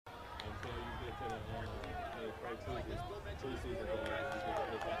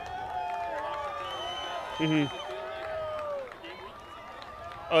Hmm.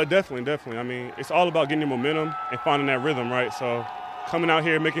 Definitely, definitely. I mean, it's all about getting the momentum and finding that rhythm, right? So coming out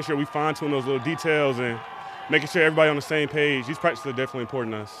here, making sure we fine tune those little details and making sure everybody on the same page. These practices are definitely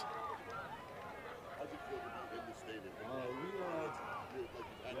important to us.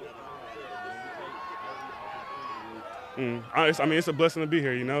 I mean, it's a blessing to be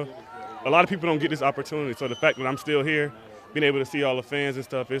here, you know. A lot of people don't get this opportunity, so the fact that I'm still here, being able to see all the fans and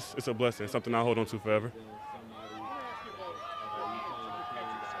stuff, it's a blessing. It's something I hold on to forever.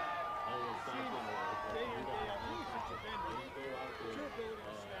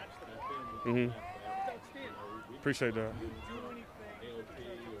 Hmm. Appreciate that.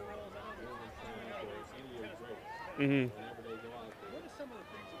 Hmm.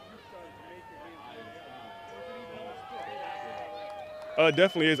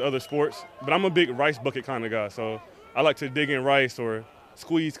 Definitely is other sports, but I'm a big rice bucket kind of guy. So I like to dig in rice or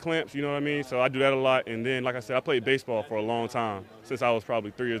squeeze clamps. You know what I mean? So I do that a lot. And then, like I said, I played baseball for a long time since I was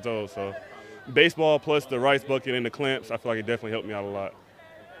probably 3 years old. So baseball plus the rice bucket and the clamps, I feel like it definitely helped me out a lot.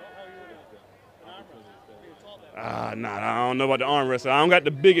 Nah, I don't know about the arm wrestling. I don't got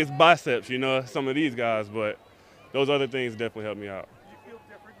the biggest biceps, you know, some of these guys, but those other things definitely help me out.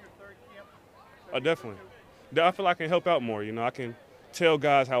 Definitely. I feel like I can help out more. You know, I can tell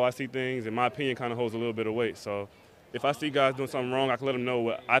guys how I see things, and my opinion kind of holds a little bit of weight. So if I see guys doing something wrong, I can let them know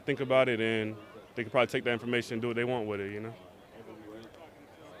what I think about it, and they can probably take that information and do what they want with it. You know.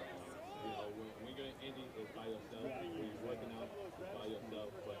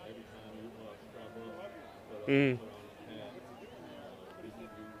 Mm.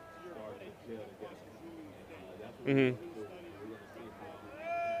 Hmm.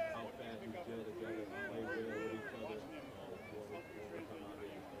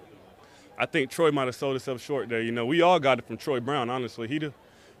 I think Troy might have sold himself short there. You know, we all got it from Troy Brown. Honestly, he the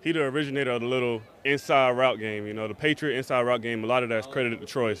originator of the little inside route game. You know, the Patriot inside route game. A lot of that's credited to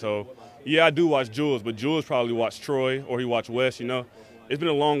Troy. So, yeah, I do watch Jules, but Jules probably watched Troy or he watched West. You know, it's been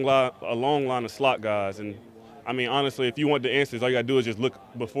a long line of slot guys. And I mean, honestly, if you want the answers, all you gotta do is just look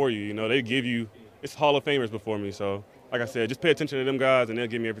before you. You know, they give you it's Hall of Famers before me. So, like I said, just pay attention to them guys, and they'll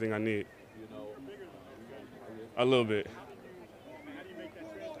give me everything I need. A little bit.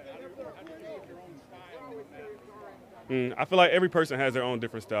 I feel like every person has their own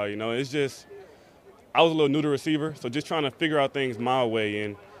different style. You know, it's just I was a little new to receiver, so just trying to figure out things my way.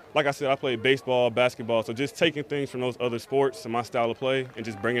 And like I said, I played baseball, basketball, so just taking things from those other sports and my style of play and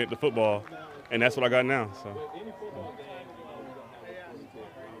just bringing it to football, and that's what I got now. So,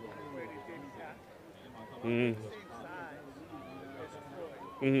 mm,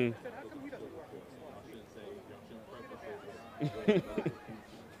 mm,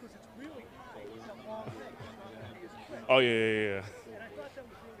 oh yeah, yeah, yeah.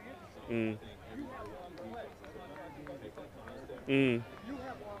 Mm, mm.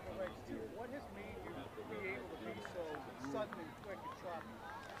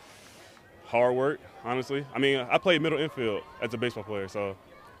 Hard work, honestly. I mean, I played middle infield as a baseball player, so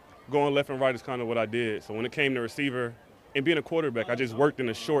going left and right is kind of what I did. So when it came to receiver and being a quarterback, I just worked in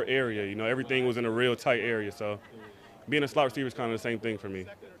a short area. You know, everything was in a real tight area. So being a slot receiver is kind of the same thing for me.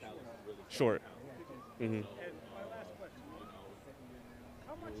 Short. Hmm.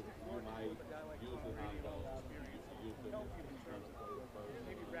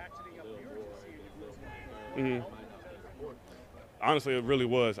 Hmm. Honestly, it really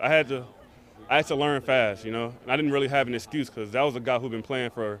was. I had to learn fast. You know, and I didn't really have an excuse because that was a guy who'd been playing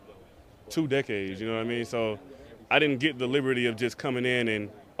for 2 decades. You know what I mean? So I didn't get the liberty of just coming in and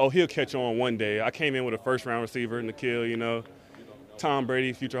he'll catch on one day. I came in with a first round receiver in the kill. You know, Tom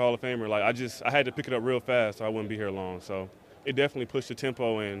Brady, future Hall of Famer. Like I had to pick it up real fast so I wouldn't be here long. So it definitely pushed the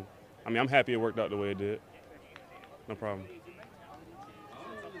tempo and I mean I'm happy it worked out the way it did. No problem.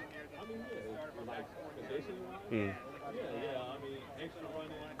 Mm.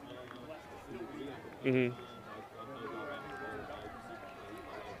 Hmm.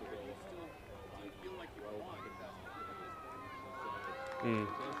 Mm.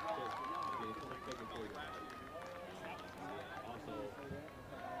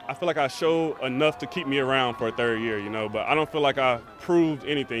 I feel like I showed enough to keep me around for a third year, you know, but I don't feel like I proved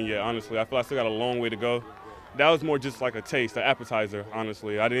anything yet, honestly. I feel I still got a long way to go. That was more just like a taste, an appetizer,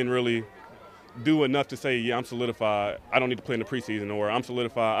 honestly. I didn't really do enough to say, yeah, I'm solidified. I don't need to play in the preseason, or I'm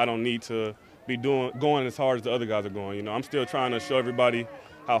solidified. I don't need to be going as hard as the other guys are going. You know, I'm still trying to show everybody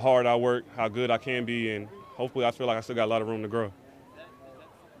how hard I work, how good I can be, and hopefully I feel like I still got a lot of room to grow.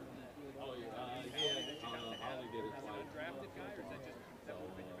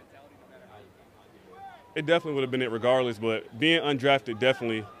 It definitely would have been it regardless, but being undrafted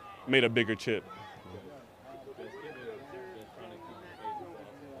definitely made a bigger chip.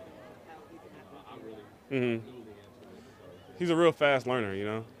 hmm He's a real fast learner, you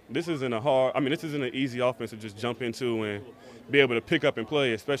know. This isn't this isn't an easy offense to just jump into and be able to pick up and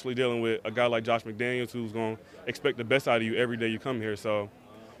play, especially dealing with a guy like Josh McDaniels who's going to expect the best out of you every day you come here. So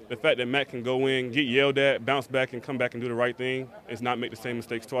the fact that Matt can go in, get yelled at, bounce back, and come back and do the right thing is not make the same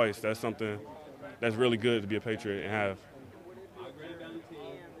mistakes twice. That's something that's really good to be a Patriot and have.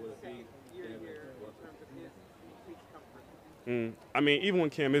 I mean, even when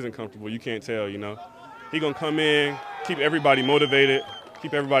Cam isn't comfortable, you can't tell, you know. He going to come in, keep everybody motivated,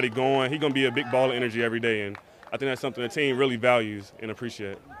 keep everybody going. He going to be a big ball of energy every day, and I think that's something the team really values and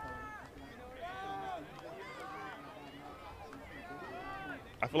appreciates.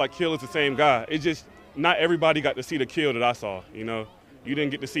 I feel like Kill is the same guy. It's just not everybody got to see the Kill that I saw, you know. You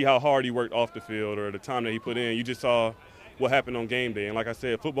didn't get to see how hard he worked off the field or the time that he put in. You just saw what happened on game day. And like I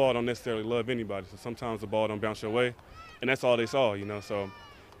said, football don't necessarily love anybody, so sometimes the ball don't bounce your way, and that's all they saw, you know. So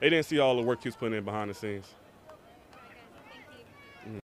they didn't see all the work he was putting in behind the scenes.